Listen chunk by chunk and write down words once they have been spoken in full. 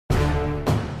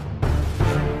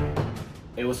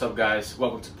Hey, what's up, guys?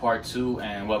 Welcome to part 2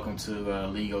 and welcome to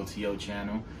League OTO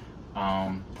channel.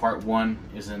 Part 1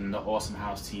 is in the Awesome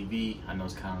House TV. I know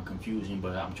it's kind of confusing,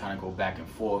 but I'm trying to go back and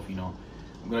forth. I'm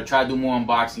gonna try to do more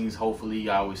unboxings. Hopefully,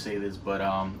 I always say this, but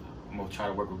I'm gonna try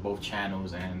to work with both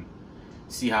channels and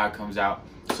see how it comes out.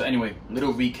 So anyway,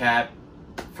 little recap.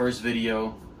 First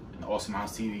video in the Awesome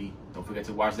House TV. Don't forget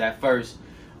to watch that first.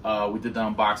 We did the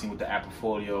unboxing with the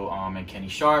APPortfolio and Kenny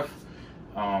Scharf.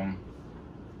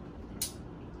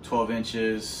 12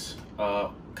 inches,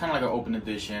 kind of like an open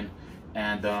edition.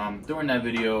 And during that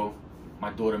video, my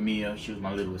daughter Mia, she was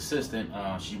my little assistant,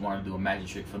 she wanted to do a magic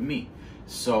trick for me.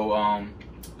 So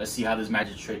let's see how this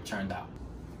magic trick turned out.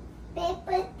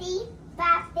 50,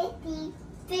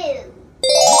 52.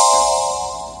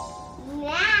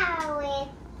 Now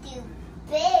it's too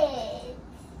big.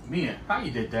 Mia, how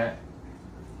you did that?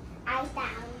 I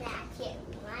found magic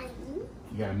wand.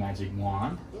 You got a magic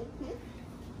wand? Mm-hmm.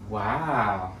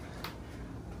 Wow.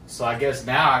 So I guess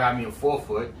now I got me a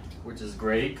 4-foot, which is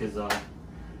great because I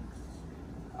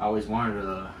always wanted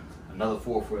another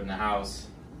 4-foot in the house.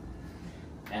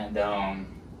 And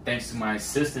thanks to my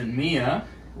assistant Mia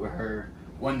with her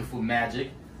wonderful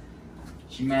magic,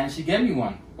 she managed to get me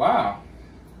one. Wow.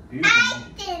 Beautiful. I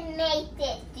can make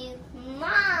it too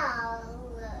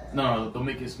small. No, don't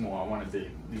make it small. I want it big.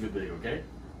 Leave it big, okay?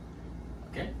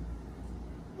 Okay?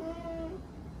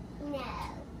 No.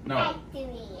 No. I'm doing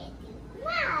it too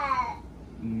small.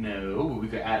 No, we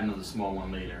could add another small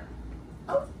one later.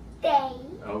 Okay.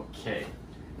 Okay.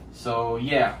 So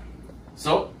yeah.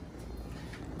 So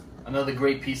another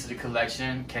great piece of the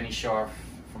collection, Kenny Scharf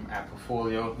from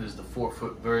APPortfolio. This is the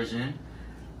 4-foot version.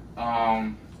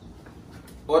 I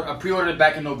pre-ordered it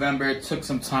back in November. It took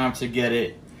some time to get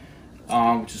it,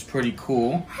 which is pretty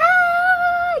cool.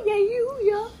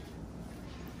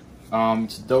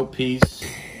 It's a dope piece.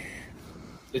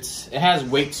 It has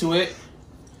weight to it,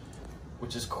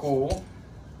 which is cool.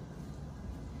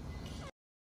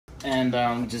 And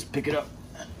just pick it up.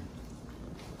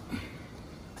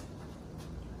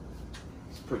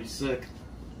 It's pretty sick.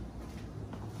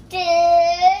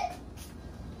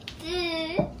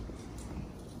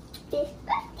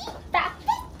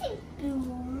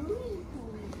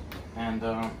 And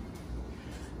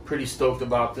pretty stoked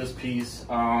about this piece.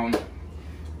 I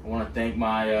want to thank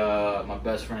my my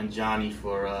best friend Johnny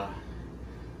for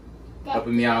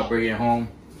helping me out bring it home.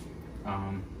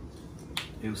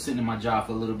 It was sitting in my job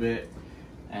for a little bit,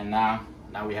 and now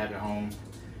we have it home.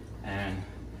 And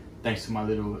thanks to my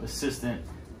little assistant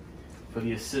for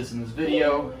the assist in this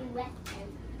video.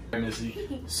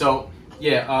 So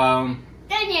yeah, I'm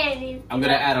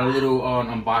gonna add a little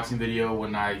unboxing video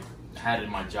when I had it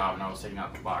in my job and I was taking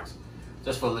out the box,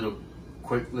 just for a little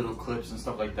quick little clips and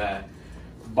stuff like that.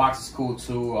 The box is cool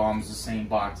too. It's the same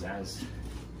box as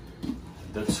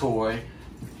the toy,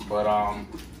 but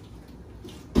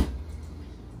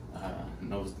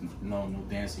no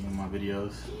dancing in my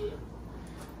videos.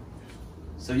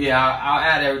 So yeah, I'll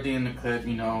add everything in the clip.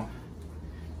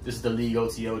 This is the League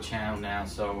OTO channel now,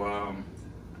 so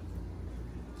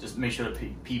just make sure to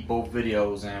peep both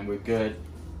videos and we're good.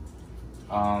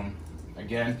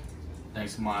 Again,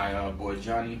 thanks to my boy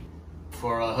Johnny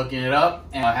for hooking it up,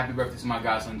 and happy birthday to my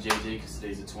godson JJ, because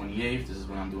today's the 28th. This is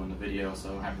when I'm doing the video,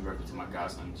 so happy birthday to my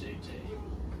godson JJ.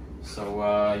 So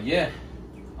yeah,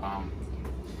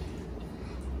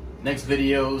 next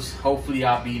videos, hopefully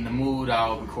I'll be in the mood.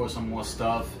 I'll record some more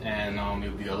stuff and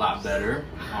it'll be a lot better.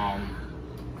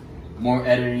 More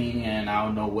editing, and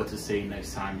I'll know what to say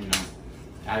next time.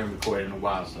 I haven't recorded in a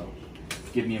while, so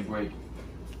give me a break.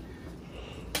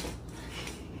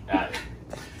 Got it.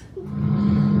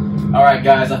 Alright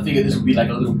guys, I figured this would be like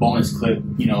a little bonus clip,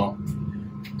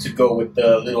 to go with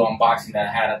the little unboxing that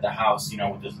I had at the house,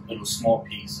 with this little small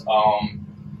piece.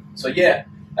 So yeah,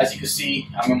 as you can see,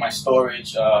 I'm in my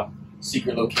storage,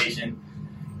 secret location.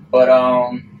 But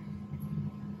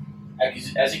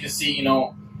as you can see,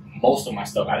 most of my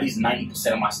stuff, at least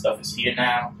 90% of my stuff is here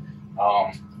now.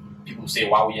 People say,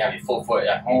 why would you have your 4-foot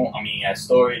at home? At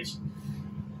storage.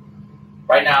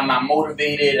 Right now, I'm not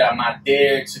motivated. I'm not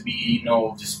there to be,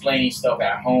 displaying stuff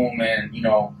at home, and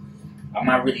I'm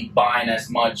not really buying as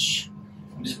much.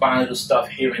 I'm just buying little stuff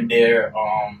here and there.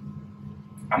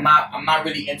 I'm not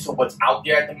really into what's out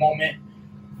there at the moment.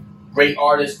 Great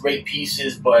artists, great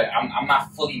pieces, but I'm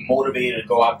not fully motivated to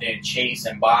go out there and chase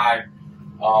and buy.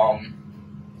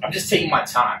 I'm just taking my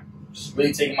time. Just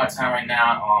really taking my time right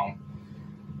now.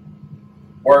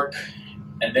 Work,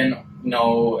 and then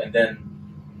and then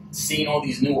seeing all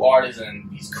these new artists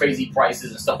and these crazy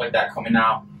prices and stuff like that coming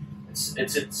out. It's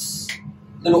a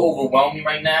little overwhelming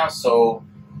right now, so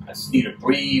I just need to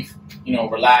breathe,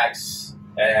 relax,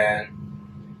 and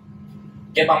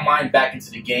get my mind back into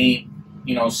the game,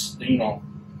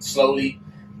 slowly.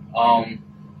 And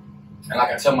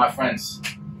like I tell my friends,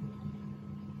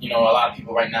 a lot of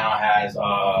people right now has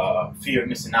fear of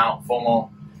missing out, FOMO.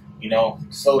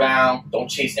 Slow down. Don't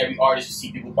chase every artist you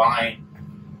see people buying.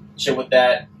 Chill with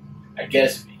that. I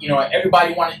guess,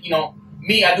 everybody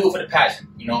me, I do it for the passion.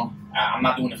 I'm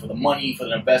not doing it for the money, for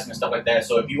the investment, stuff like that.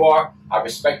 So if you are, I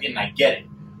respect it and I get it.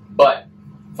 But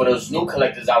for those new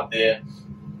collectors out there,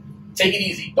 take it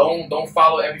easy. Don't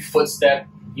follow every footstep,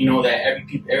 that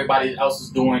everybody else is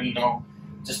doing,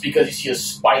 Just because you see a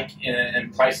spike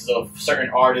in prices of certain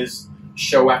artists,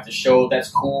 show after show, that's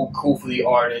cool for the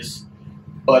artist.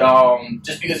 But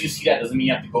just because you see that doesn't mean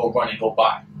you have to go run and go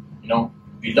buy.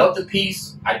 If you love the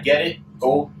piece, I get it.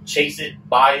 Go chase it,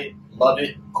 buy it, love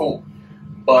it, cool.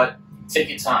 But take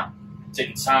your time. Take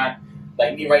your time.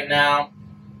 Like me right now,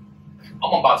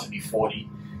 I'm about to be 40.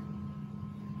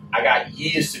 I got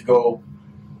years to go.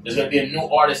 There's going to be a new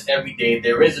artist every day.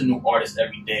 There is a new artist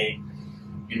every day.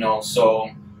 So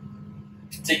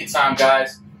take your time,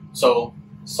 guys. So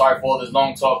sorry for all this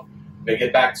long talk. We'll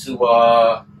get back to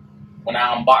when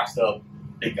I unboxed the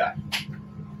big guy.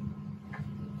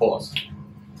 Pause.